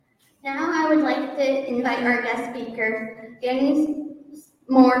to invite our guest speaker, Danny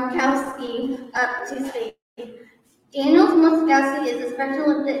Smorkowski, up to stage. Daniel Smorkowski is a Special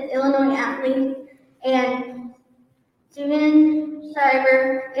Olympic Illinois athlete and student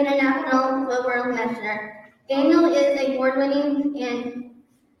driver, international global measure. Daniel is a award-winning and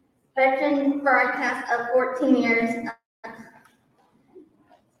veteran broadcast of 14 years.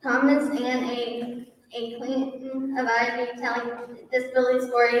 Thomas and a Clinton of Ivy telling disability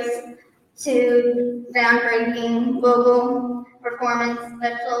stories to groundbreaking global performance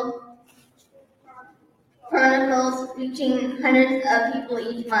special chronicles reaching hundreds of people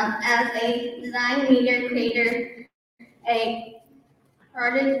each month. As a design media creator, a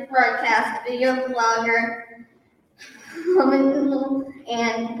artist, broadcast, video blogger,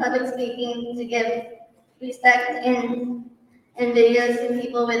 and public speaking to give respect and videos to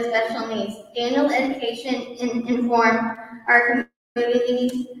people with special needs. Daniel's education inform our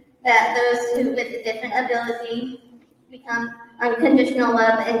community that those who with a different ability become unconditional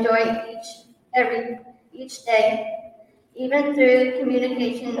love and joy each day. Even through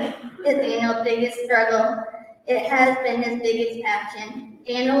communication is Daniel's biggest struggle. It has been his biggest passion.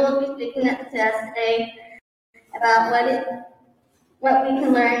 Daniel will be speaking to us today about what we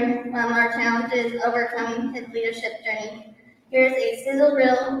can learn from our challenges overcoming his leadership journey. Here's a sizzle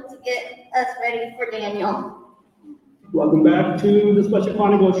reel to get us ready for Daniel. Welcome back to the Special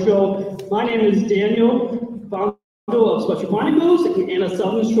Chronicles show. My name is Daniel, founder of Special Chronicles and a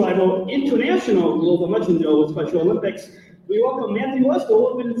Southern International Global Messenger with Special Olympics. We welcome Matthew West,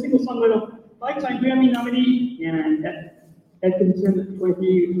 a single-songwriter, lifetime Grammy nominee, and Atkinson,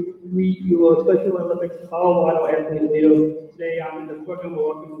 23-year-old Special Olympics Colorado athlete leader. Today I'm in the program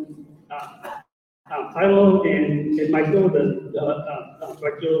welcoming Tyler and Michael, the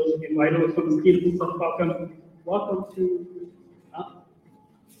directors and writers from the Stevens Welcome. Welcome to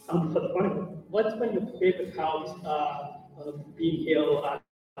Special Chronicles. What's been your favorite part of being here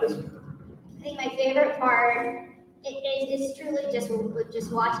this week? I think my favorite part is truly just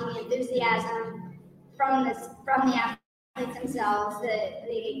watching the enthusiasm from the athletes themselves,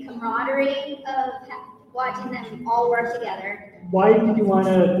 the camaraderie of watching them all work together. Why did you want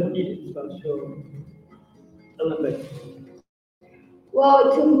to compete in Special Olympics? Well,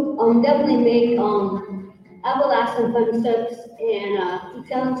 to definitely make everlasting friendships and to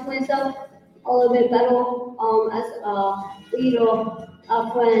challenge myself a little bit better as a leader,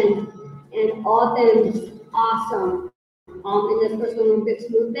 a friend, and all things awesome in the Special Olympics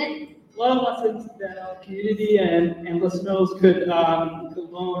movement. A lot of lessons that our community and listeners could learn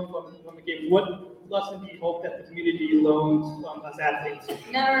from the game. What lesson do you hope that the community learns from us athletes?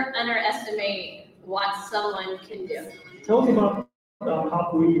 Never underestimate what someone can do. Tell us about how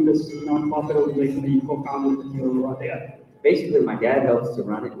we, this nonprofit organization that you co-founded with you there. Basically, my dad helps to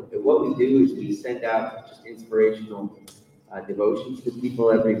run it. What we do is we send out just inspirational devotions to people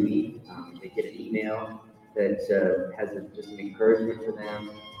every week. They get an email that has just an encouragement for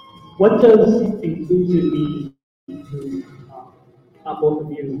them. What does inclusion mean to both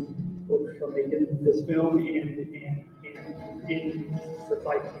of you for making this film and in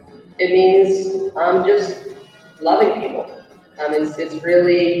society? It means just loving people. It's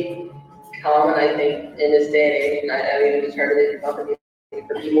really common, I think, in this day and age, and I even just heard it in company,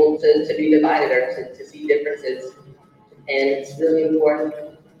 for people to be divided or to see differences. And it's really important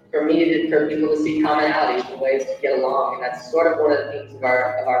for me for people to see commonalities and ways to get along. And that's sort of one of the themes of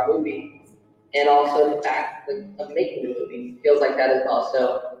our movie. And also the fact of making the movie feels like that as well.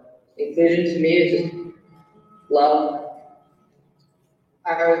 So inclusion to me is just love.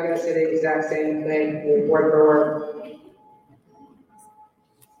 I was going to say the exact same thing, word for word.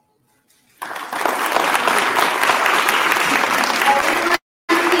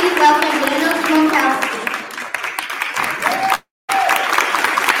 Please welcome Daniel Smorkowski.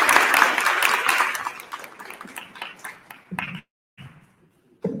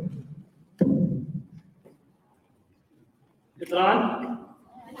 Is it on?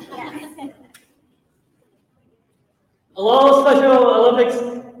 Hello, Special Olympics.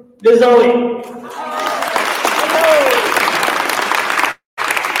 This is Zoe.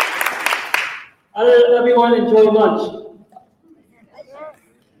 How did everyone enjoy lunch?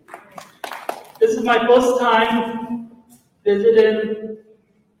 This is my first time visiting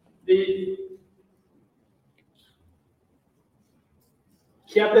the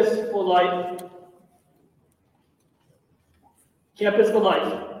Campus for Life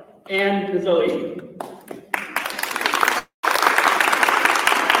and Zoe.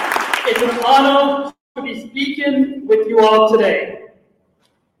 It's an honor to be speaking with you all today.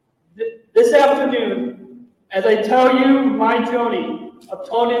 This afternoon, as I tell you my journey of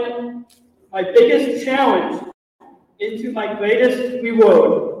turning my biggest challenge into my greatest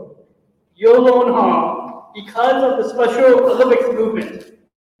reward, your lone haul, because of the Special Olympics movement.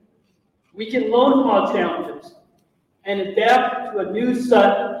 We can lone haul challenges and adapt to a new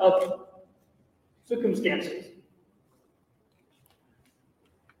set of circumstances.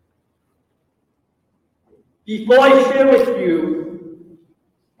 Before I share with you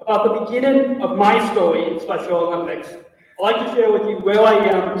about the beginning of my story in Special Olympics, I'd like to share with you where I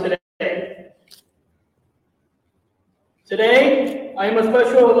am today. Today, I am a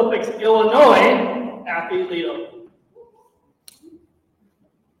Special Olympics Illinois athlete leader.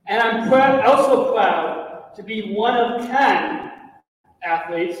 And I'm also proud to be one of 10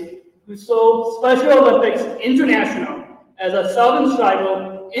 athletes who sold Special Olympics International as a Southern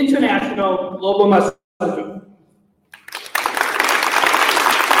Tribal International Global Messenger.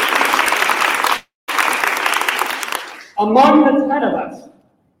 Among the 10 of us,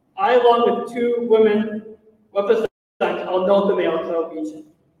 I, along with 2 women, represent our North America region.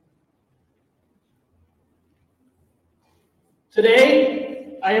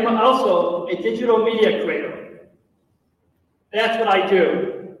 Today, I am also a digital media creator. That's what I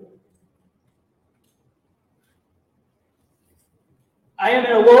do. I am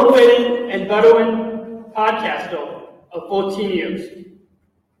an award-winning and veteran podcaster of 14 years,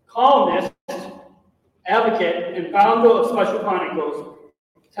 columnist, advocate, and founder of Special Chronicles,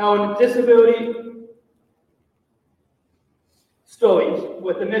 telling disability stories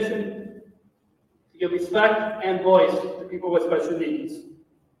with a mission to give respect and voice to people with special needs.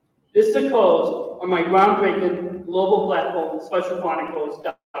 This occurs on my groundbreaking global platform,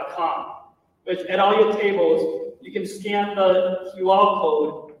 specialchronicles.com, which at all your tables, you can scan the QR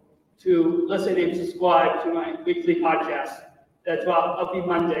code to listen and subscribe to my weekly podcast that drop every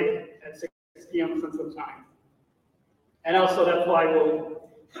Monday at 6 p.m. Central Time. And also that's why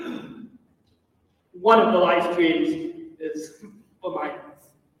one of the live streams is for my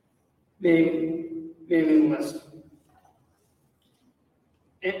mailing list.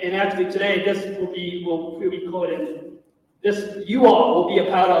 And actually today, this will be recorded. You all will be a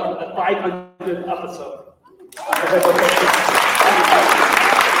part of the 500th episode.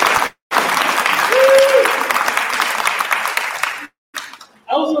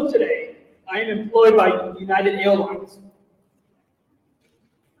 Also today, I am employed by United Airlines.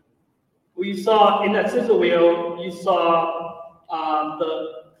 We saw in that sizzle wheel, you saw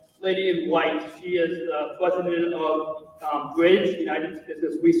the lady in white. She is the president of Bridge, United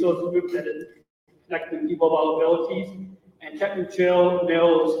Business Resource Group, that is connecting people of all abilities. And Captain Jill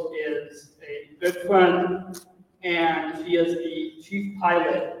Mills is a good friend, and she is the chief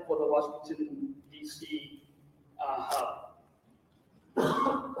pilot for the Washington, D.C. hub.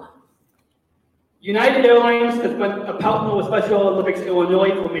 United Airlines has been a partner with Special Olympics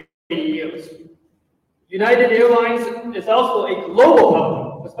Illinois for many years. United Airlines is also a global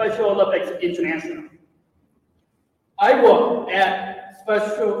partner with Special Olympics International. I work as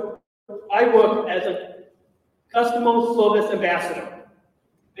a customer service ambassador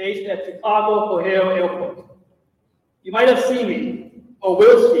based at Chicago O'Hare Airport. You might have seen me, or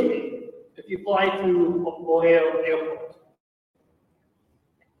will see me, if you fly through O'Hare Airport.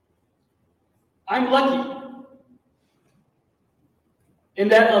 I'm lucky in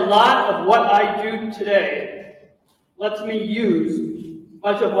that a lot of what I do today lets me use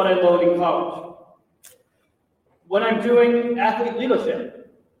much of what I learned in college. When I'm doing athlete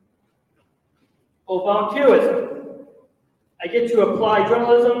leadership or volunteerism, I get to apply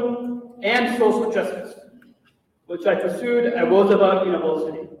journalism and social justice, which I pursued at Roosevelt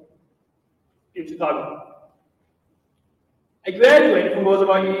University in Chicago. I graduated from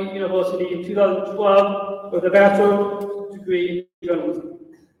Roosevelt University in 2012 with a bachelor's degree in journalism.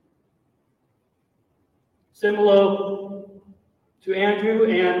 Similar to Andrew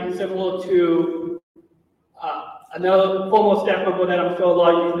and similar to another former staff member that I'm sure a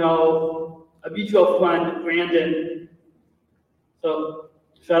lot of you know, a mutual friend, Brandon. So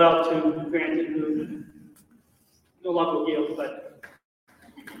shout out to Brandon, who no longer here, but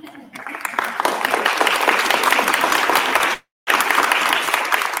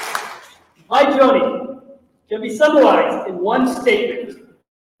my journey can be summarized in one statement.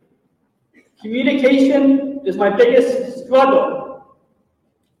 Communication is my biggest struggle,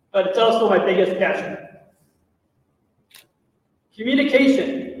 but it's also my biggest passion.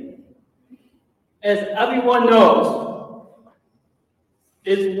 Communication, as everyone knows,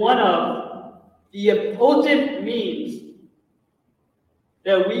 is one of the important means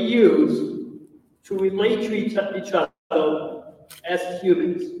that we use to relate to each other as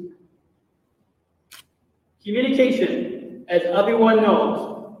humans. Communication, as everyone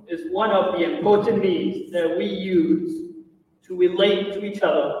knows, is one of the important means that we use to relate to each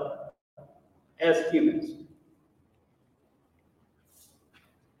other as humans.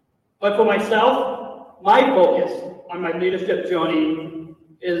 But for myself, my focus on my leadership journey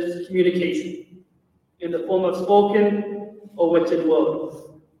is communication in the form of spoken or written word.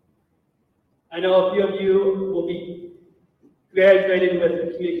 I know a few of you will be graduating with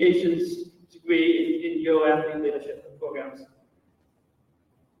a communications degree in your athlete leadership programs.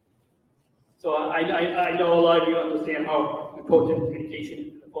 So I know a lot of you understand how important communication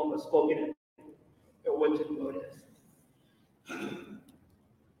in the form of spoken or written word is.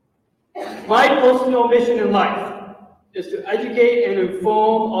 My personal mission in life is to educate and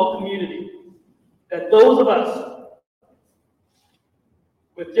inform our community that those of us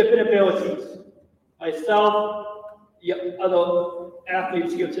with different abilities, myself, the other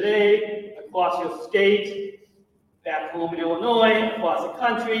athletes here today, across your state, back home in Illinois, across the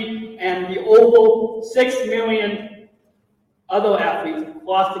country, and the over 6 million other athletes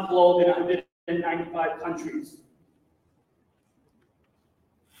across the globe in 195 countries,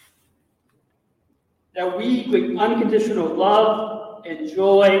 that we bring unconditional love and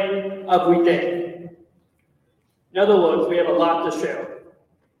joy every day. In other words, we have a lot to share.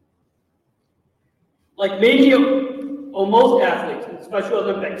 Like many or most athletes in Special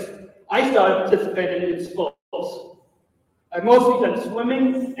Olympics, I started participating in sports. I've mostly done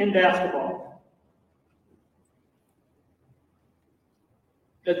swimming and basketball.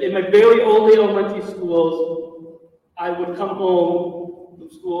 Because in my very early elementary schools, I would come home from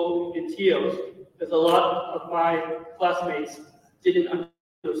school in tears because a lot of my classmates didn't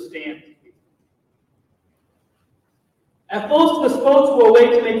understand. At first, the sports were a way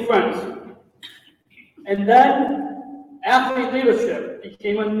to make friends. And then, athlete leadership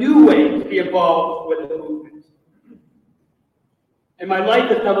became a new way to be involved with the movement. And my life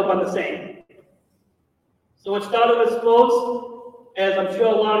has never been the same. So it started with sports, as I'm sure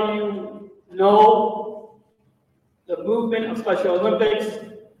a lot of you know, the movement of Special Olympics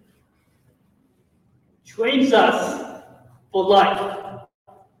trains us for life.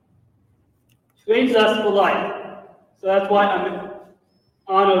 Trains us for life. So that's why I'm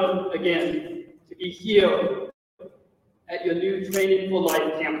honored again to be here at your new Training for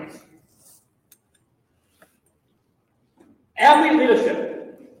Life campus. Athlete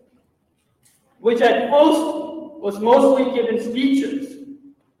leadership, which at first was mostly given speeches,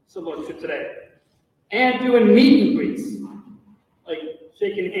 similar to today, and doing meet and greets, like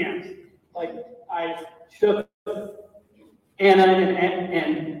shaking hands, like I shook Anna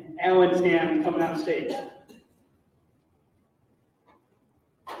and Alan's hand coming on stage.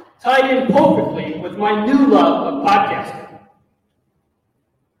 Tied in perfectly with my new love of podcasting.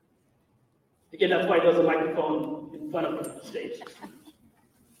 Again, that's why there's a microphone in front of the stage.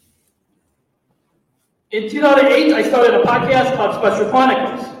 In 2008, I started a podcast called Special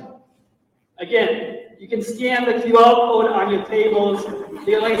Chronicles. Again, you can scan the QR code on your tables to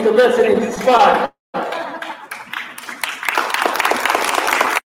get links to listen and subscribe.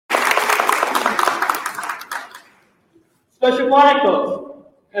 Special Chronicles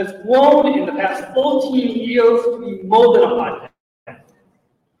has grown in the past 14 years to be more than a podcast.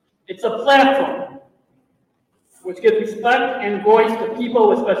 It's a platform which gives respect and voice to people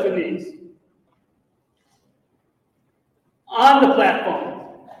with special needs. On the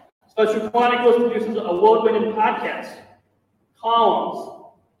platform, Special Chronicles produces award-winning podcasts, columns,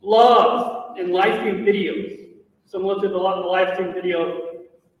 blogs, and live stream videos, similar to the live stream video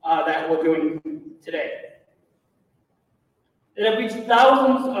that we're doing today. It has reached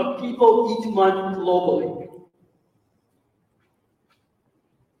thousands of people each month globally.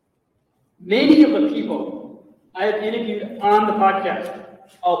 Many of the people I have interviewed on the podcast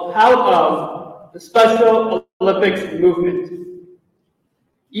are proud of the Special Olympics movement,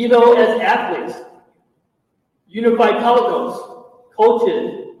 either as athletes, unified partners,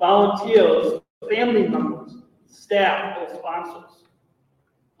 coaches, volunteers, family members, staff, or sponsors.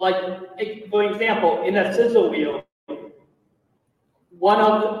 Like, for example, in that scissor wheel, one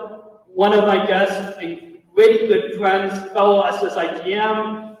of my guests and really good friends, fellow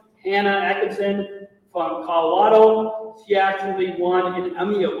SSIGM, Hannah Atkinson from Colorado, she actually won an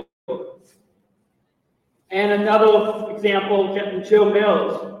Emmy Award. And another example, Captain Jill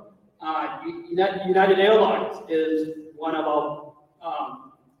Mills, United Airlines is one of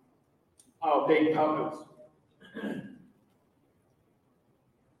our big partners.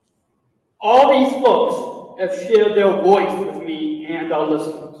 All these folks have shared their voice with me and our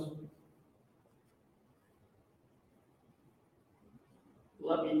listeners.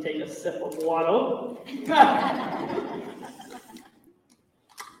 Let me take a sip of water.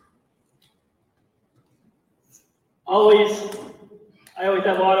 I always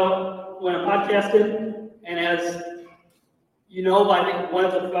have auto when I'm podcasting, and as you know, I think one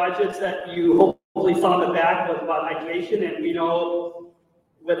of the projects that you hopefully saw in the back was about hydration, and we know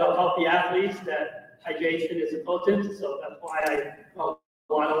with our healthy athletes that hydration is important, so that's why I felt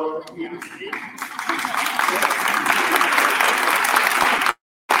auto.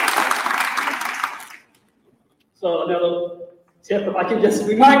 So another tip, if I can just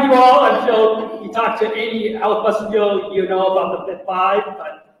remind you all, I'm sure you talk to any health professional, you know about the Fit5,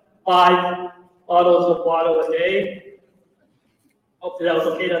 but 5 bottles of water a day. Hopefully that was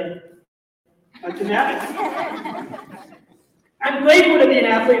okay to mention that. I'm grateful to be an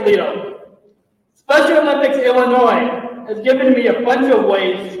athlete leader. Special Olympics Illinois has given me a bunch of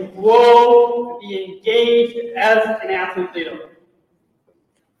ways to grow, to be engaged as an athlete leader.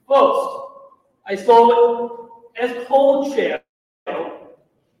 First, I serve as co-chair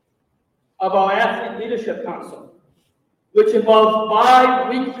of our Athlete Leadership Council, which involves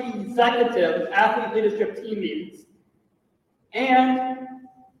bi-weekly executive athlete leadership team meetings, and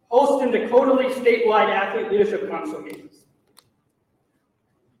hosting the quarterly statewide Athlete Leadership Council meetings.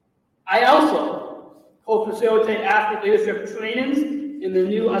 I also co-facilitate athlete leadership trainings in the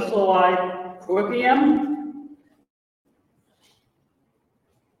new SOI curriculum.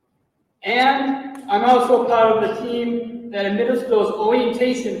 And I'm also part of the team that administers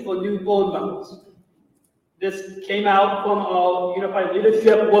orientation for new board members. This came out from our Unified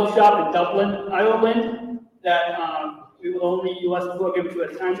Leadership Workshop in Dublin, Ireland, that we were the only U.S. program to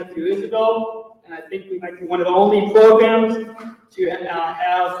attend a few years ago, and I think we might be one of the only programs to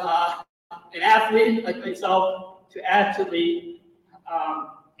have an athlete like myself to actually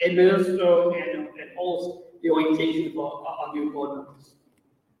administer and host the orientation for our new board members.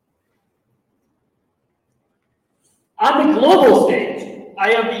 On the global stage,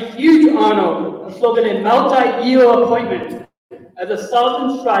 I have the huge honor of serving a multi-year appointment as a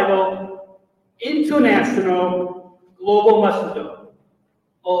Southern Tribal International Global Messenger,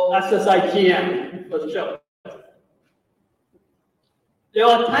 or SSIGM for the show. There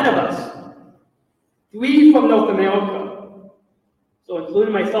are 10 of us, 3 from North America, so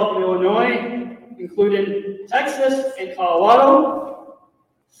including myself in Illinois, including Texas and Colorado,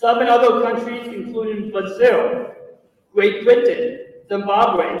 7 other countries, including Brazil, Great Britain,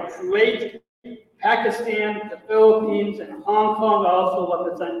 Zimbabwe, Kuwait, Pakistan, the Philippines, and Hong Kong are also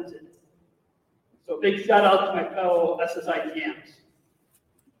represented. So big shout out to my fellow SSI camps.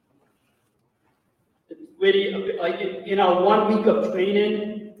 It's really, like in our 1 week of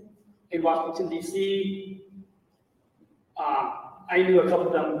training in Washington, D.C., I knew a couple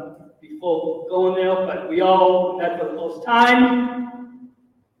of them before going there, but we all met for the first time,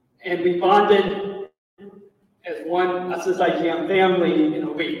 and we bonded as one SSIGM family in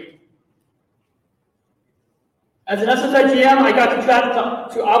a week. As an SSIGM, I got to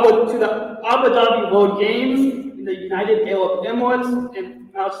travel to the Abu Dhabi World Games in the United Arab Emirates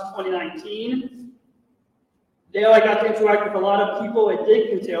in March 2019. There I got to interact with a lot of people at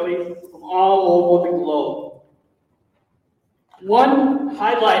dignitaries from all over the globe. One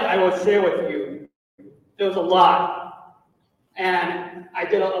highlight I will share with you, there was a lot, and I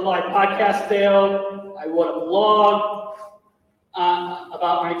did a live podcast there, I wrote a blog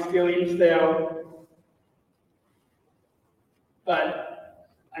about my experience there. But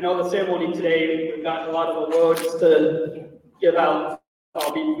I know the ceremony today, we've got a lot of awards to give out, so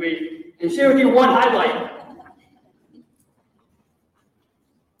I'll be brief and share with you one highlight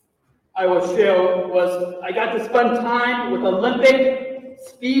I will share was I got to spend time with Olympic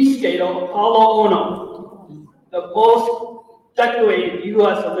speed skater Apollo Ono, the most decorated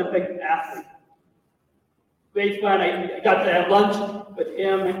U.S. Olympic athlete. Great fun. I got to have lunch with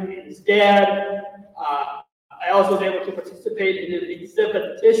him and his dad. I also was able to participate in an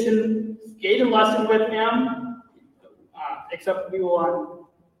exhibition skating lesson with him, except we were on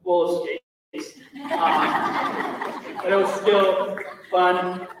roller skates. But it was still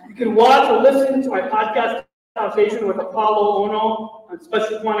fun. You can watch or listen to my podcast conversation with Apollo Ono on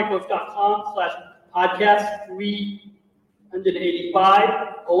specialchronicles.com/podcast 385.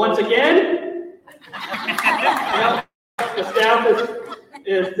 Or once again, the staff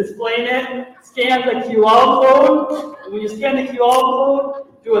is displaying it. Scan the QR code. And when you scan the QR code,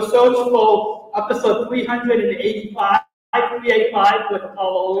 do a search for episode 385 with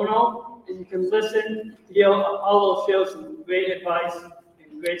Apollo Ono, and you can listen to hear Apollo share some great advice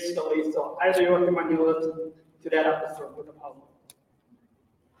and great stories. So I highly recommend you listen to that episode with Apollo.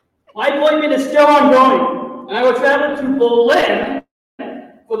 My appointment is still ongoing, and I will travel to Berlin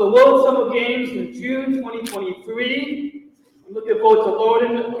for the World Summer Games in June 2023. I'm looking forward to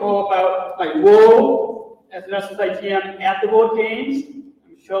learning more about my role as best as I can at the World Games.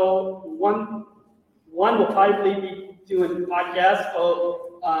 I'm sure one will probably be doing podcasts for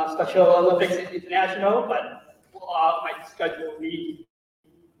Special Olympics International, but my schedule will be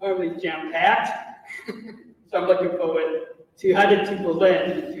probably jam-packed. So I'm looking forward to heading to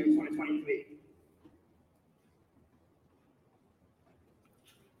Berlin in 2023.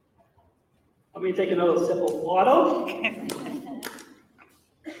 Let me take another sip of water.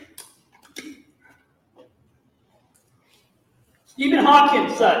 Stephen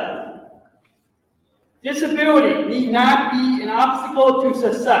Hawking said, disability need not be an obstacle to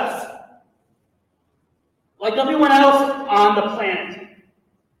success. Like everyone else on the planet,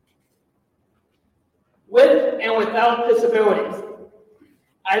 with and without disabilities,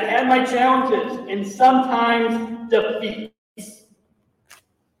 I've had my challenges and sometimes defeats.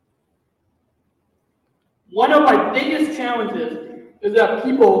 One of my biggest challenges is that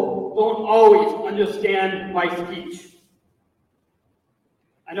people don't always understand my speech.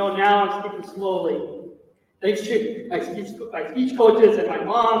 I know now I'm speaking slowly. Thanks to my speech coaches and my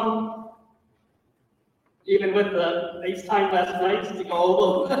mom, even with the FaceTime last night to go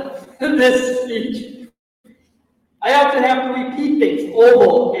over this speech. I often have to repeat things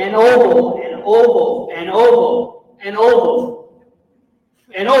over and over and over and over and over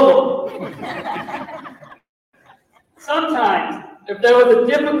and over. Sometimes, if there was a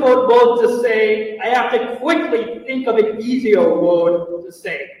difficult word to say, I have to quickly think of an easier word to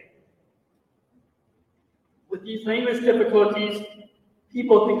say. With these language difficulties,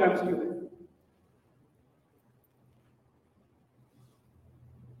 people think I'm stupid.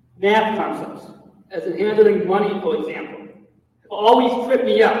 Math concepts, as in handling money, for example, always trip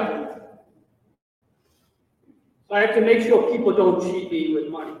me up. So I have to make sure people don't cheat me with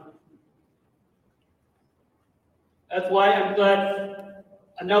money. That's why I'm glad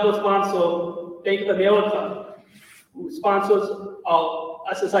another sponsor, Bank of America, who sponsors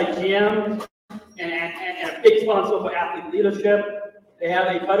SSI Jam and a big sponsor for athlete leadership, they have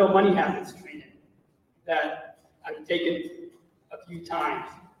a Better Money Habits training that I've taken a few times.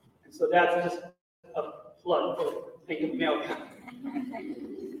 And so that's just a plug for Bank of America.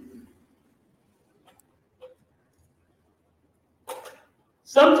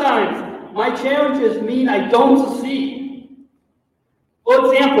 Sometimes my challenges mean I don't succeed.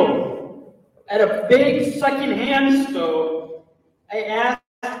 For example, at a big second-hand store, I asked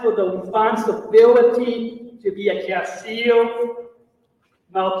for the responsibility to be a cashier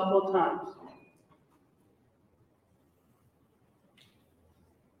multiple times.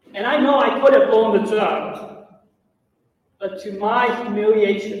 And I know I could have blown the job, but to my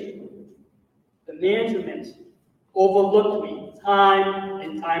humiliation, the management overlooked me time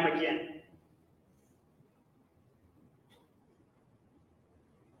and time again.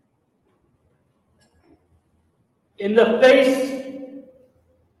 In the face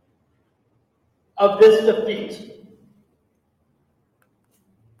of this defeat,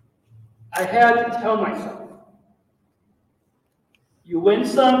 I had to tell myself, you win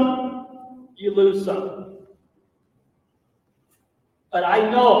some, you lose some. But I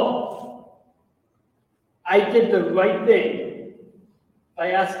know I did the right thing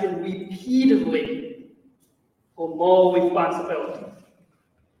by asking repeatedly for more responsibility.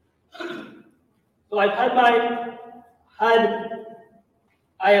 So I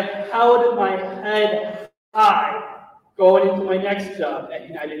have held my head high going into my next job at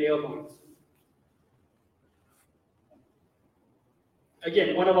United Airlines.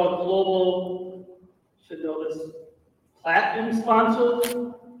 Again, one of our global, should know this, platinum sponsors,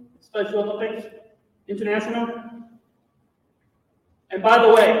 Special Olympics International. And by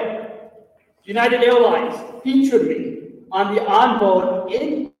the way, United Airlines featured me on the onboard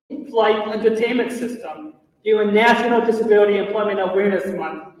in-flight entertainment system during National Disability Employment Awareness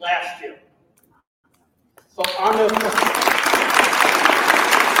Month last year. So on the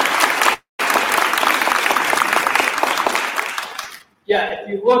yeah, if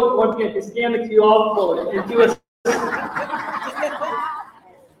you look, once again, if you scan the QR code and do a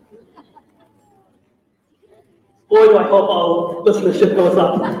boy, do I hope our listenership goes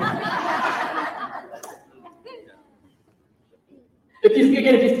up. If you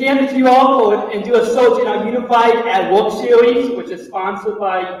scan the QR code and do a search in our Unified at Work series, which is sponsored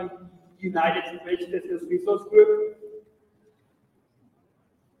by United Bridge Business Resource Group,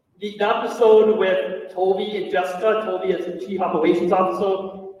 the episode with Toby and Jessica, Toby is the Chief Operations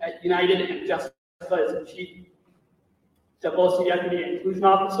Officer at United, and Jessica is the Chief Diversity, Equity, and Inclusion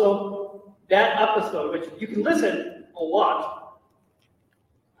Officer. That episode, which you can listen or watch,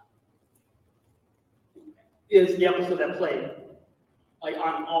 is the episode that played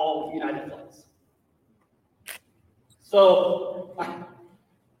on all United flights. So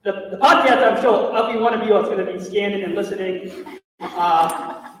the podcast, I'm sure every one of you is going to be scanning and listening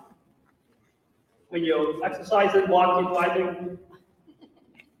when you're exercising, walking, driving,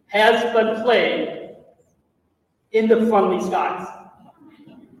 has been played in the Friendly Skies.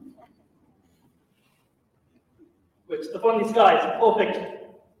 Which the Friendly Skies, perfect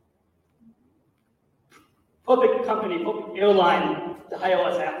company, perfect airline to hire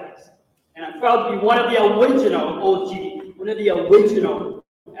us athletes. And I'm proud to be one of the original OG, one of the original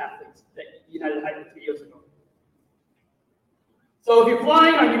athletes that United hired 3 years ago. So if you're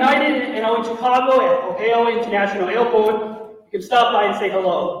flying on United and in Chicago at O'Hare International Airport, you can stop by and say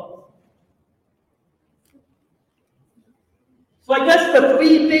hello. So I guess the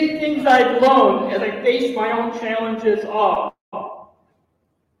 3 big things I've learned as I face my own challenges are: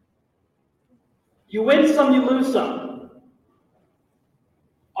 you win some, you lose some.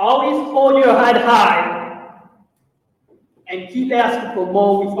 Always hold your head high and keep asking for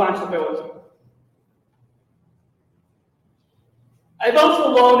more responsibility. I've also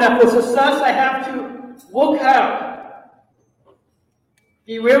learned that for success, I have to work hard,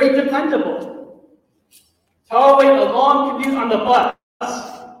 be really dependable, tolerate a long commute on the bus.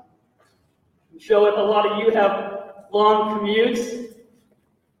 I'm sure if a lot of you have long commutes,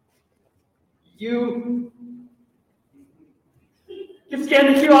 you can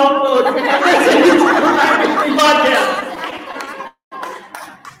scan the QR code and podcast.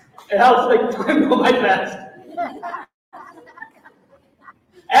 It helps make time go by fast.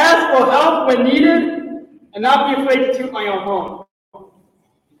 Ask for help when needed, and not be afraid to toot my own horn.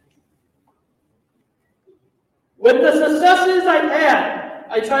 With the successes I've had,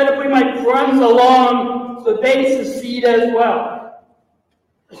 I try to bring my friends along so they succeed as well.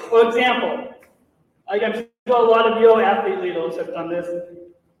 For example, like I'm sure a lot of your athlete leaders have done this,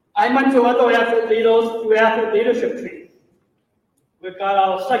 I mentor other athlete leaders through athlete leadership training. We've got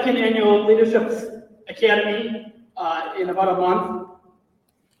our 2nd annual Leadership Academy in about a month.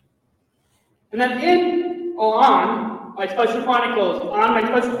 And then on my Special Chronicles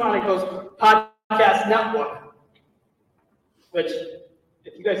podcast network, which,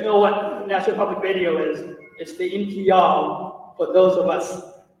 if you guys know what National Public Radio is, it's the NPR for those of us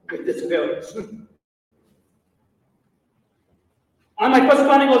with disabilities. On my Special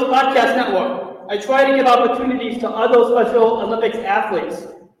Chronicles podcast network, I try to give opportunities to other Special Olympics athletes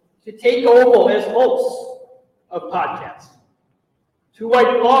to take over as hosts of podcasts, to write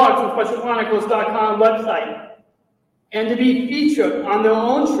blogs on SpecialChronicles.com website, and to be featured on their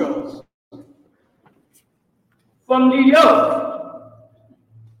own shows. From New York,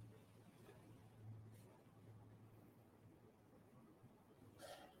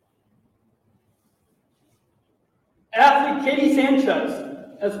 athlete Katie Sanchez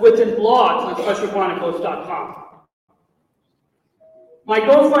has written blogs on SpecialChronicles.com. My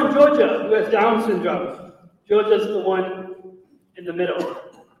girlfriend Georgia, who has Down syndrome, Georgia's the one in the middle,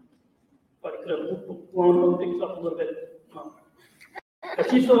 but I could have blown things up a little bit. But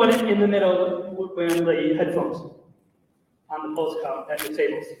she's the one in the middle wearing the headphones on the postcard at the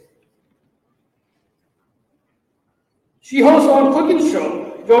tables. She hosts her own cooking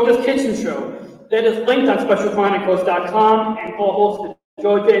show, Georgia's Kitchen Show, that is linked on SpecialChronicles.com and co-hosts the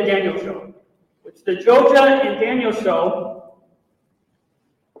Georgia and Daniel Show, which the Georgia and Daniel Show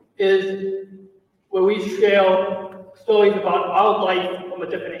is where we share stories about our life from a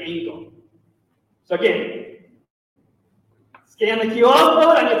different angle. So again, scan the QR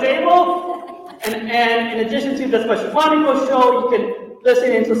code on your table, and in addition to the Special Chronicles show, you can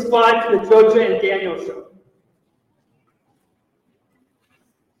listen and subscribe to the Georgia and Daniel Show.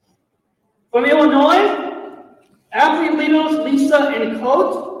 From Illinois, athlete leaders Lisa and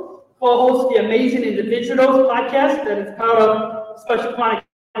Coach co-host the Amazing Individuals podcast that is part of Special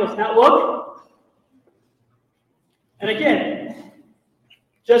Chronicles Network. And again,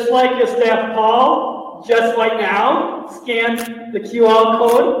 just like your staff Paul, just right now, scan the QR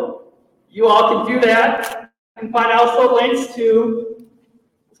code. You all can do that and find also links to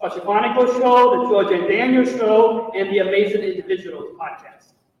the Special Chronicles show, the Georgia and Daniel show, and the Amazing Individuals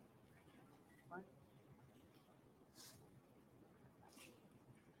podcast.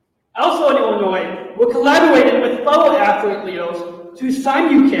 Also in Illinois, we're collaborating with fellow athlete leaders to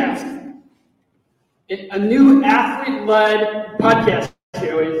simulcast a new athlete-led podcast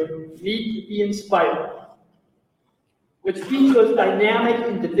series, Meet the Inspired, which features dynamic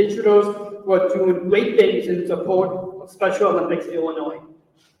individuals who are doing great things in support of Special Olympics Illinois.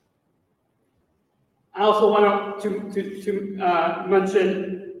 I also want to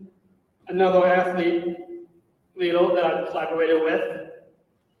mention another athlete leader that I've collaborated with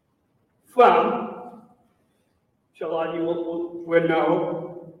from which a lot of you will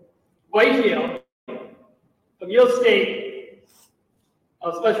know, right here, from your state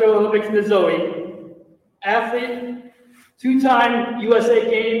of Special Olympics, Missouri, athlete, two-time USA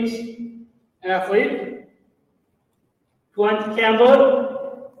Games athlete, Gwen Campbell.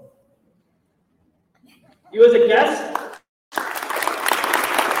 You as a guest.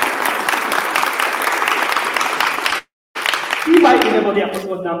 You might remember the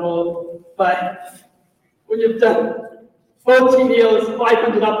episode number, but when you've done 14 years,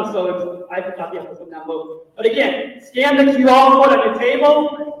 500 episodes, I forgot the episode number. But again, scan the QR code on the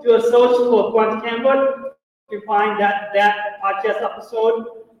table, do a search for Gwen Campbell. You can find that podcast episode.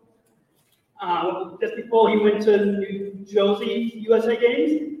 Just before he went to New Jersey USA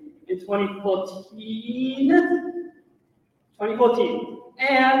Games in 2014.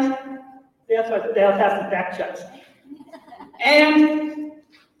 And that's why Dale has some fact checks. And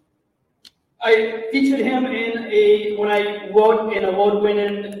I featured him when I wrote an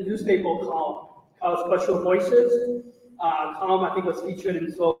award-winning newspaper column called Special Voices. Column I think was featured,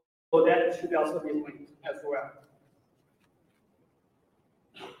 and so that should also be linked as well.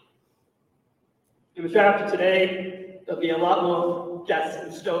 And I'm sure after today, there'll be a lot more guests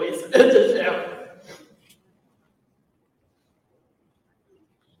and stories to share.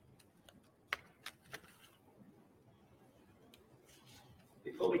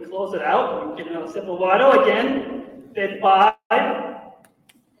 Before we close it out, we get another sip of water again. Step 5,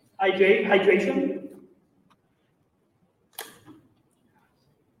 hydration.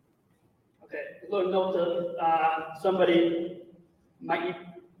 Okay, a little note to somebody might need,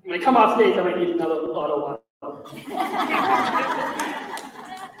 when I come off stage, I might need another bottle of water.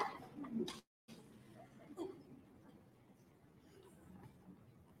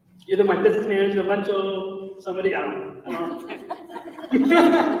 Either my business manager, mentor, somebody, I don't know.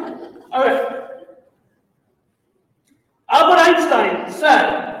 All right. Albert Einstein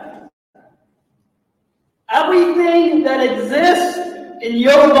said, everything that exists in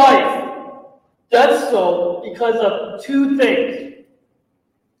your life does so because of two things.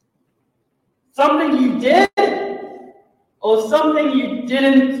 Something you did or something you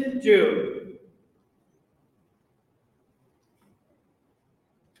didn't do.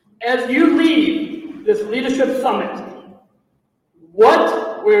 As you leave this leadership summit,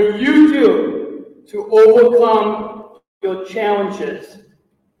 what will you do to overcome your challenges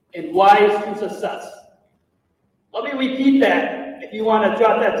and rise to success? Let me repeat that if you want to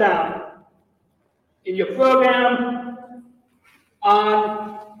jot that down. In your program,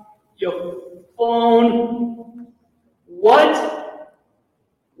 on your phone, what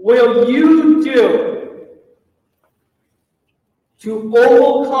will you do to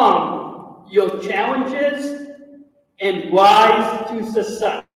overcome your challenges and rise to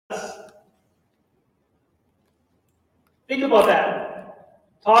success? Think about that.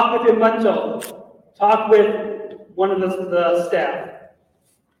 Talk with your mentor. Talk with one of the staff.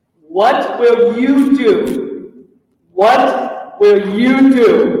 What will you do? What will you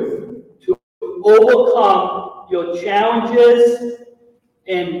do to overcome your challenges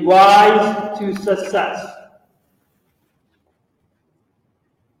and rise to success?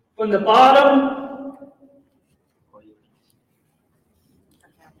 From the bottom,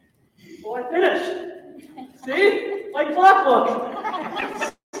 I finished. See? Like clockwork.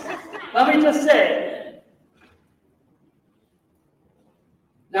 Let me just say,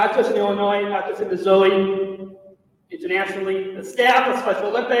 not just in Illinois, not just in Missouri, internationally, the staff of Special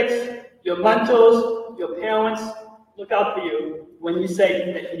Olympics, your mentors, your parents, look out for you when you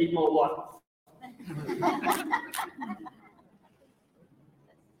say that you need more water.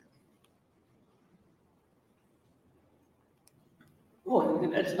 Oh,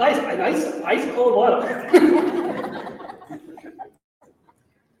 it's nice cold water.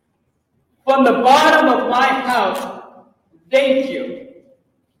 From the bottom of my house, thank you.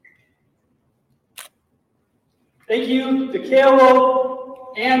 Thank you to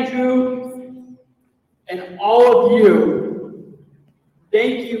Carol, Andrew, and all of you.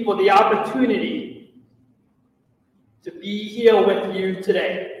 Thank you for the opportunity to be here with you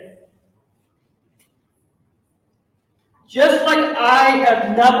today. Just like I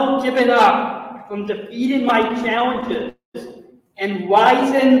have never given up from defeating my challenges and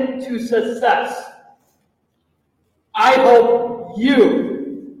rising to success, I hope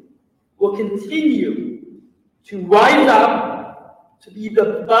you will continue to rise up to be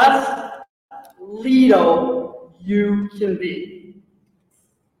the best leader you can be.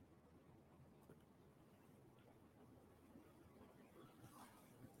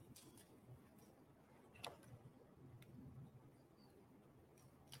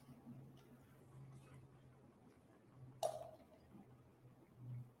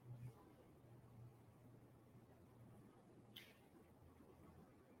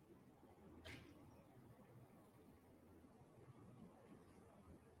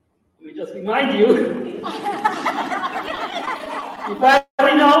 me just remind you. You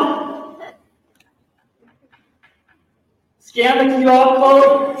probably know. Scan the QR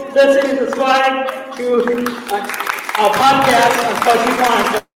code, listen and subscribe to our podcast on Special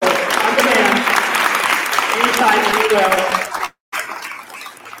Chronicles on demand, anytime, anywhere.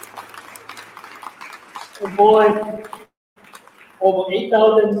 And boy, over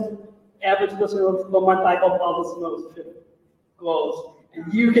 8,000 average listeners per month, I hope all listeners grows.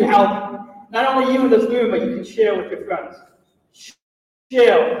 And you can help, not only you in this room, but you can share with your friends.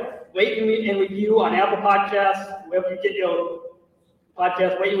 Share, rate and review on Apple Podcasts, wherever you get your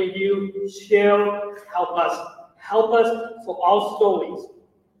podcast, rate and review, share, help us for our stories.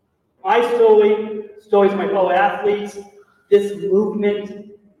 My story, stories of my fellow athletes, this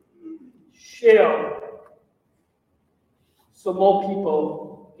movement, share so more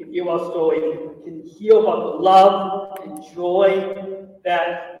people can hear our story, can hear about the love and joy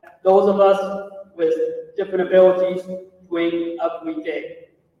that those of us with different abilities bring every day.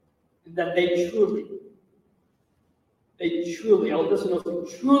 And that they truly, our listeners can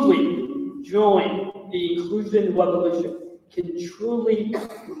truly join the inclusion revolution, can truly,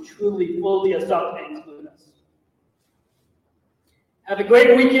 fully accept and include us. Have a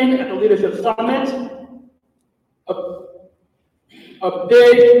great weekend at the Leadership Summit. A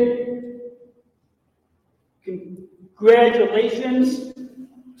big congratulations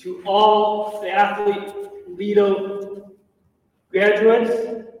to all the athlete leader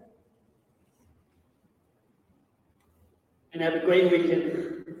graduates, and have a great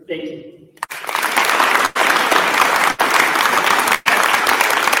weekend. Thank you.